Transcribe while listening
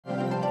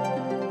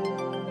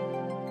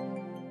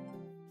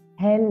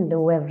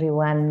Hello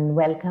everyone,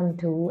 welcome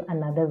to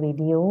another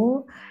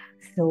video.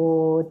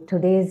 So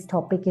today's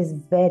topic is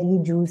very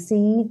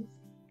juicy,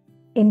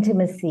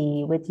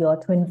 intimacy with your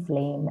twin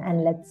flame,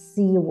 and let's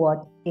see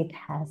what it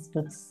has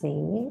to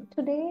say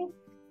today.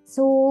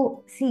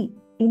 So see,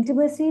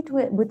 intimacy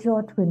with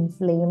your twin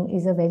flame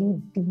is a very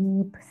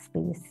deep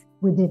space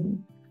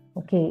within.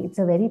 Okay, it's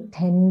a very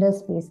tender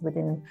space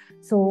within.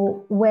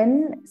 So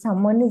when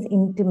someone is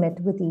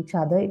intimate with each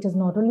other, it is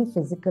not only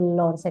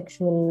physical or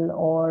sexual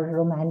or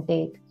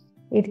romantic.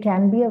 It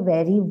can be a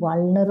very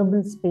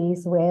vulnerable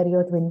space where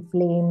your twin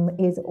flame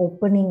is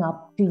opening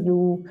up to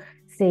you,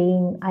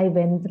 saying, I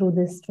went through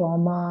this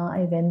trauma,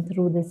 I went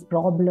through this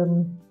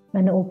problem,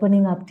 and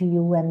opening up to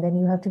you. And then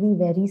you have to be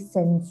very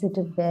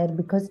sensitive there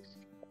because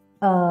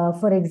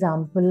for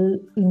example,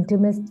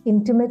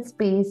 intimate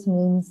space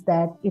means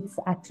that it's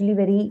actually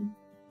very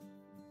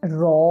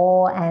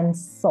raw and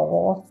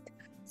soft.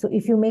 So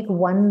if you make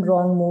one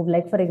wrong move,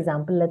 like for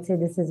example, let's say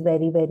this is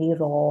very, very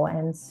raw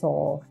and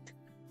soft.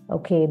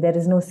 Okay, there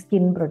is no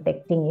skin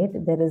protecting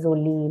it. There is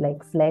only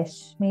like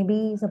flesh,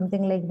 maybe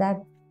something like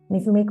that.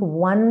 And if you make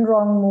one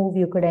wrong move,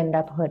 you could end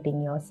up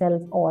hurting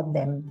yourself or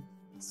them.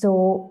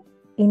 So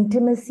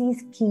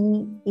intimacy's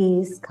key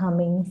is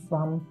coming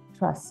from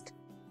trust.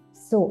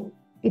 So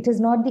it is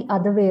not the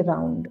other way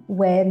around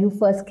where you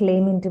first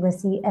claim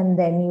intimacy and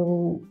then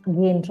you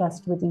gain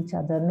trust with each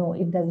other. No,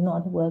 it does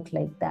not work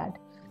like that.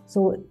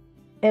 So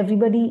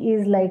everybody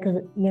is like,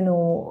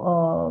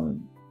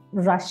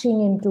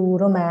 rushing into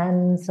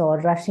romance or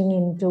rushing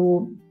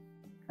into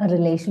a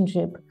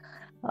relationship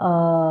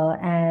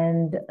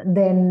and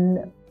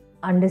then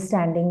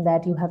understanding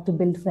that you have to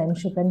build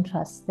friendship and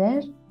trust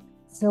there.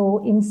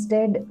 So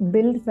instead,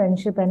 build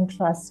friendship and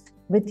trust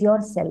with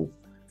yourself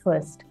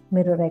first,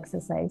 mirror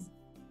exercise,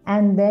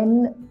 and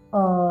then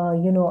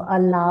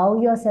allow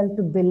yourself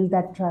to build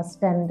that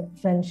trust and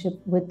friendship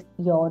with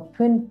your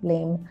twin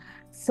flame,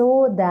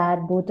 so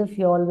that both of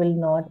y'all will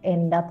not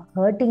end up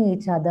hurting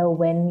each other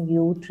when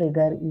you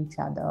trigger each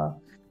other.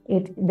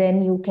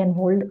 Then you can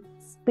hold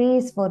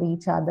space for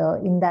each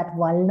other in that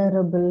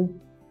vulnerable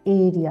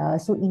area.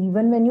 So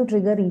even when you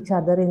trigger each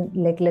other, in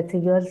like, let's say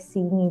you're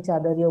seeing each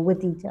other, you're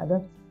with each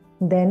other,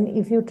 then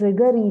if you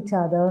trigger each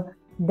other,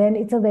 then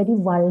it's a very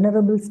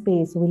vulnerable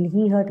space. Will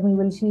he hurt me?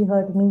 Will she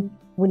hurt me?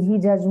 Will he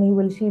judge me?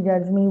 Will she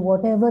judge me?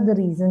 Whatever the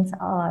reasons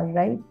are,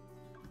 right?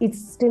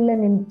 It's still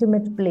an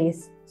intimate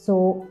place.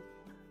 So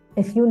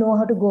if you know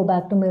how to go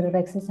back to mirror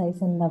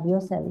exercise and love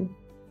yourself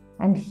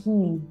and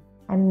heal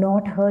and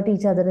not hurt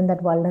each other in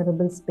that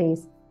vulnerable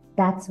space,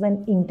 that's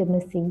when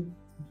intimacy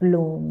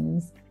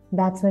blooms.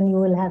 That's when you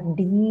will have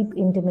deep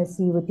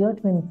intimacy with your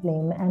twin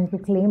flame. And to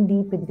claim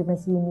deep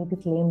intimacy, you need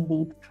to claim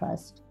deep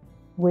trust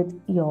with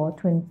your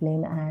twin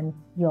flame and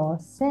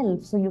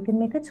yourself. So you can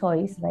make a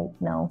choice right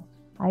now.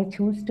 I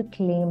choose to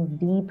claim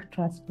deep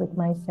trust with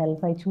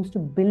myself. I choose to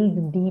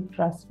build deep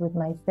trust with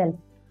myself.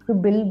 To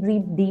build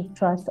deep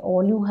trust,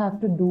 all you have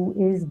to do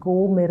is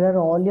go mirror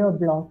all your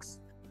blocks,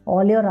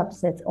 all your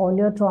upsets, all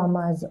your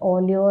traumas,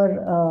 all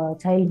your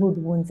childhood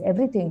wounds,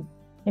 everything.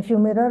 If you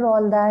mirror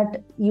all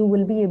that, you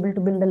will be able to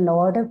build a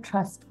lot of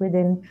trust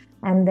within,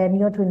 and then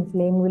your twin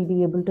flame will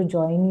be able to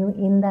join you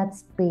in that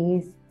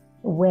space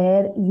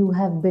where you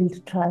have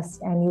built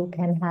trust, and you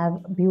can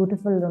have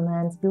beautiful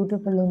romance,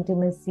 beautiful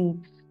intimacy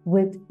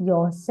with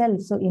yourself.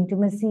 So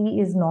intimacy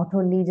is not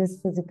only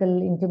just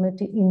physical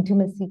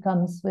intimacy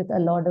comes with a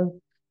lot of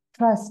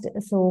trust.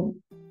 So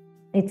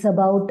it's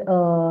about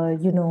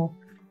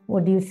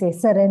what do you say,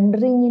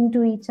 surrendering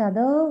into each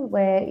other,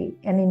 where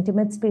an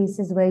intimate space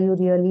is where you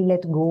really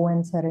let go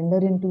and surrender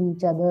into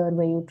each other,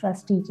 where you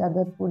trust each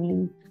other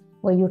fully,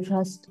 where you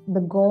trust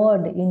the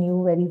God in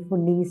you very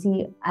fully.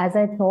 See, as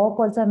I talk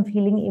also, I'm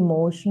feeling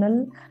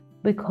emotional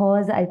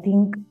because I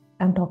think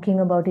I'm talking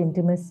about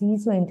intimacy.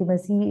 So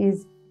intimacy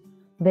is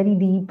very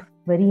deep,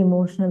 very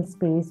emotional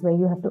space where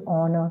you have to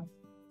honor.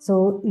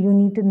 So you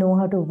need to know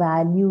how to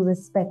value,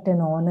 respect,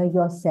 and honor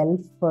yourself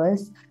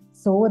first,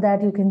 so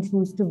that you can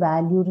choose to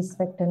value,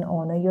 respect, and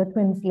honor your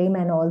twin flame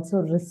and also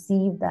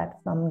receive that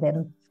from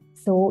them.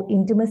 So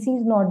intimacy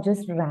is not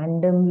just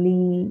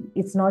randomly,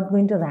 it's not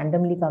going to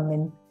randomly come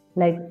in.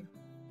 Like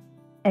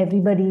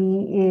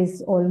everybody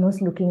is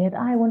almost looking at,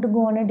 I want to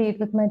go on a date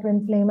with my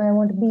twin flame, I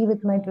want to be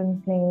with my twin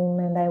flame,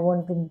 and I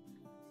want to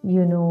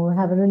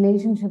have a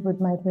relationship with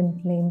my twin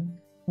flame.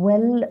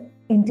 Well,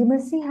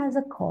 intimacy has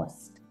a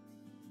cost.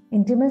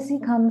 Intimacy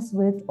comes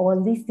with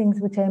all these things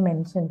which I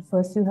mentioned.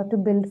 First, you have to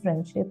build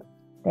friendship,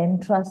 then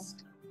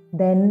trust,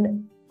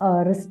 then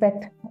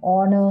respect,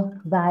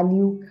 honor,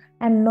 value,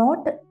 and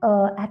not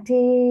at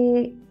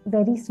a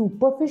very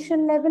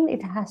superficial level.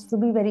 It has to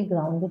be very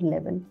grounded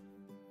level.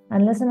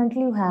 Unless and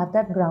until you have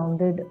that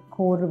grounded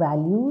core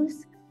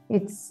values,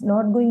 it's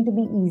not going to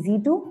be easy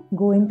to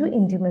go into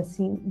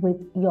intimacy with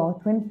your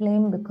twin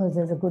flame, because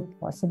there's a good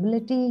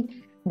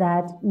possibility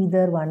that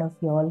either one of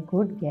y'all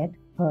could get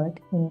hurt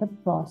in the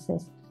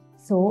process.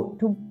 So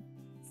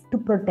to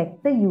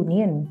protect the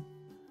union,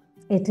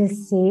 it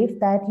is safe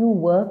that you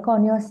work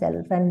on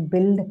yourself and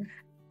build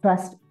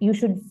trust, you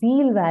should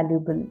feel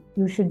valuable,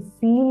 you should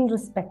feel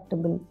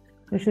respectable,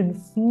 you should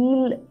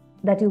feel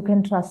that you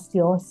can trust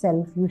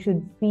yourself, you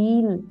should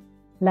feel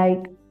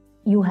like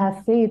you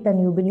have faith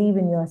and you believe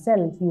in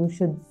yourself, you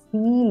should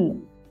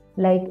feel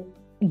like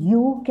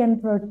you can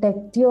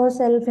protect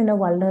yourself in a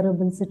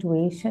vulnerable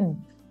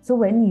situation. So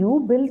when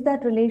you build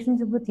that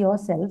relationship with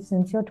yourself,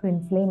 since your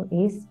twin flame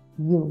is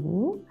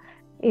you,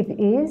 it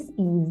is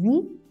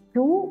easy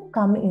to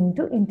come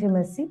into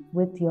intimacy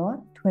with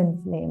your twin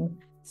flame.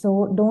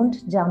 So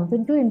don't jump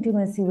into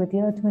intimacy with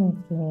your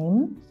twin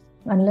flame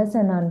unless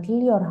and until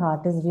your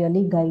heart is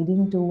really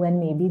guiding to, and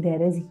maybe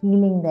there is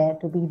healing there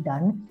to be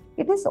done.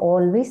 It is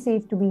always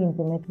safe to be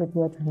intimate with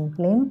your twin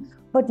flame,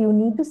 but you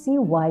need to see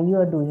why you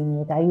are doing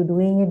it. Are you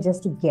doing it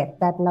just to get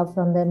that love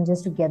from them,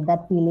 just to get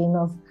that feeling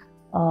of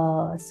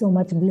so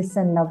much bliss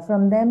and love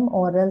from them,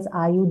 or else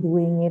are you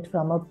doing it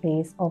from a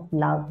place of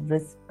love,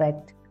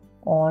 respect,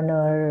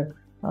 honor,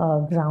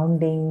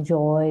 grounding,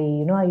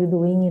 joy? Are you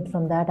doing it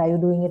from that? Are you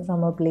doing it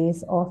from a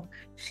place of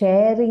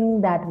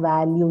sharing that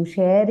value,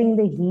 sharing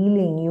the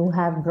healing you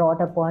have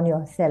brought upon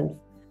yourself,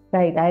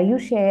 right? Are you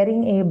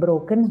sharing a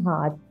broken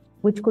heart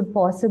which could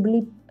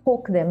possibly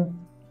poke them,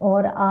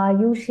 or are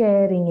you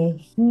sharing a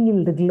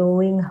healed,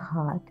 glowing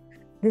heart?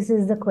 This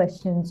is the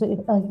question. So if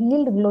a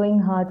healed, glowing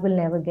heart will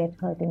never get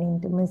hurt in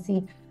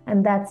intimacy,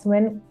 and that's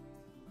when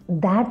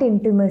that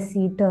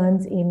intimacy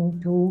turns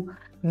into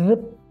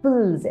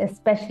ripples,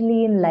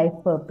 especially in life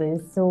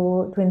purpose.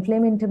 So twin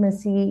flame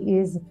intimacy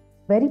is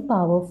very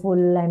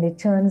powerful and it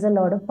churns a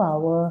lot of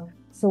power.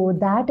 So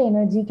that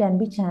energy can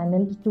be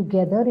channeled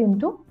together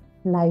into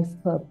life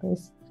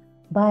purpose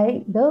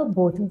by the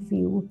both of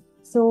you.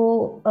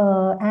 So,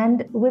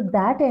 and with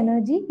that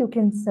energy, you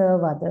can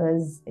serve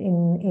others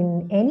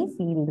in any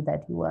field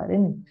that you are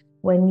in.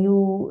 When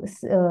you,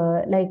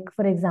 like,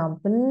 for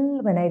example,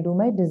 when I do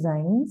my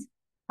designs,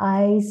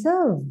 I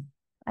serve.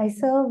 I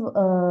serve,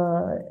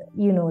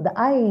 the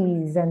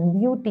eyes and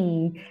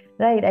beauty,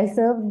 right? I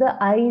serve the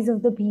eyes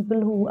of the people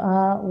who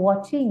are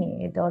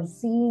watching it or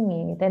seeing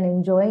it and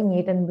enjoying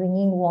it and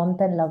bringing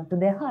warmth and love to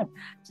their heart.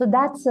 So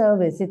that's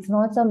service. It's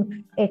not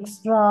some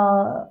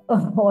extra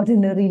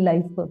ordinary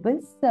life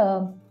purpose,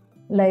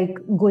 like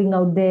going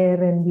out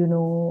there and,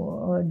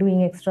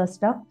 doing extra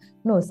stuff.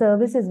 No,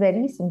 service is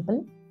very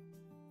simple.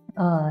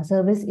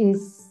 Service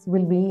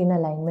will be in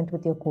alignment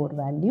with your core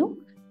value.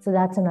 So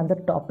that's another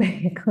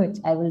topic which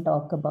I will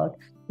talk about.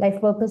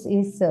 Life purpose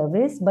is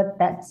service, but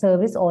that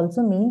service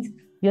also means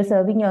you're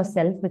serving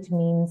yourself, which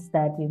means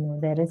that,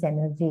 there is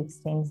energy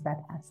exchange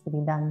that has to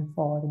be done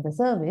for the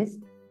service.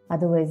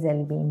 Otherwise,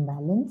 there'll be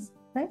imbalance,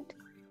 right?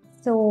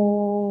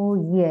 So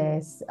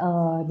yes,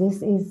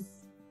 this is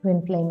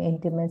twin flame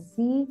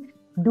intimacy.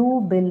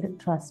 Do build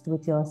trust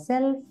with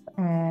yourself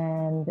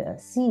and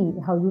see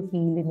how you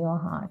feel in your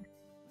heart.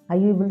 Are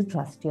you able to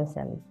trust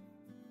yourself?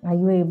 Are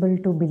you able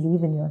to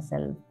believe in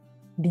yourself?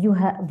 Do you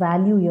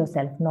value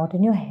yourself, not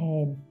in your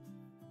head?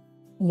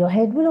 Your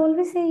head will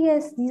always say,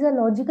 yes, these are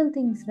logical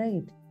things,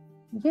 right?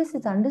 Yes,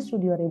 it's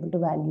understood you are able to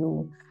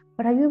value.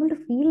 But are you able to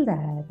feel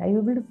that? Are you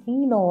able to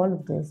feel all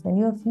of this? When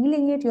you're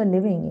feeling it, you're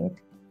living it.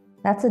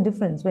 That's the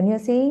difference. When you're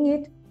saying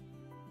it,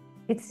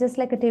 it's just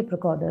like a tape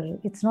recorder.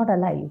 It's not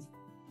alive,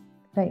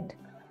 right?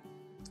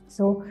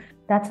 So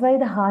that's why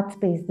the heart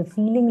space, the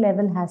feeling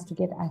level has to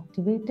get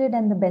activated,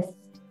 and the best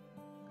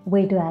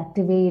way to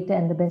activate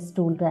and the best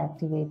tool to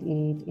activate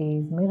it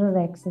is mirror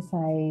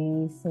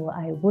exercise. So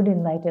I would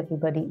invite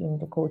everybody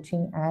into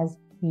coaching as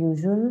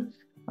usual.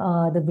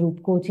 The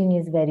group coaching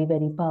is very,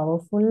 very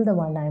powerful. The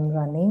one I'm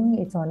running,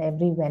 it's on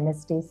every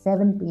Wednesday,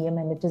 7 p.m.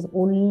 and it is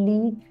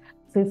only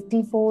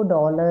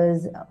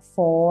 $54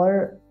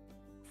 for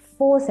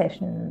 4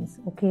 sessions,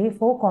 okay?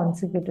 4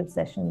 consecutive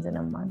sessions in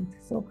a month.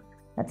 So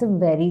that's a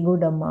very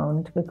good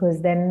amount,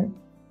 because then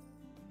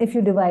if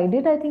you divide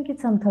it, I think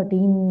it's some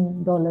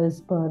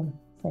 $13 per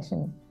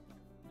session.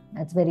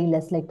 That's very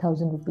less, like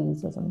 1,000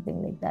 rupees or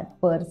something like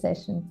that per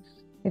session.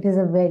 It is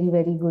a very,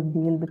 very good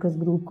deal, because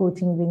group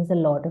coaching brings a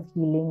lot of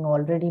healing.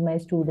 Already my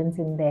students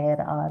in there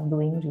are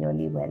doing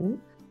really well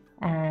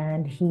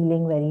and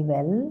healing very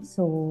well.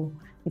 So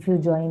if you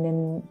join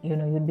in,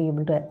 you'd be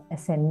able to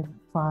ascend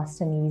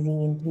fast and easy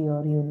into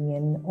your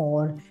union.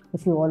 Or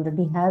if you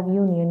already have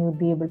union, you'd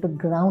be able to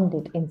ground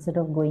it instead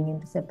of going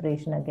into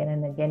separation again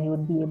and again. You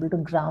would be able to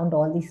ground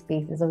all these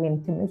spaces of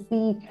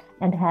intimacy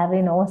and have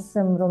an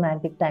awesome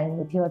romantic time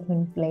with your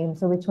twin flame.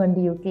 So which one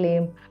do you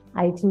claim?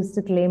 I choose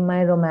to claim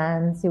my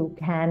romance. You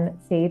can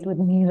say it with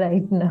me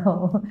right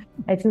now.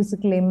 I choose to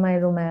claim my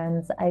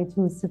romance. I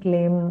choose to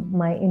claim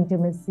my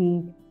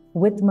intimacy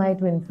with my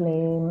twin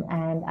flame,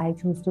 and I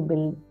choose to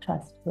build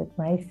trust with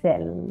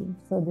myself.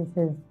 So this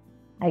is,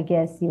 I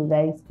guess you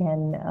guys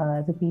can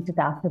repeat it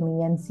after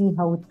me and see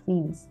how it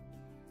feels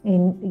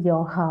in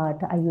your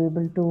heart. Are you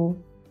able to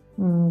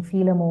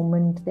feel a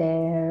moment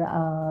there?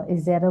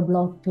 Is there a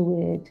block to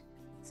it?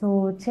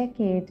 So check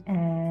it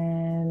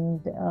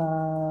and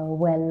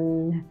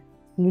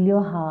feel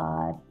your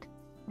heart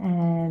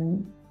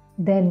and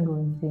then go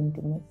into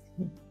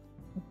intimacy.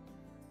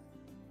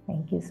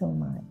 Thank you so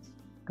much.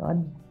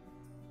 God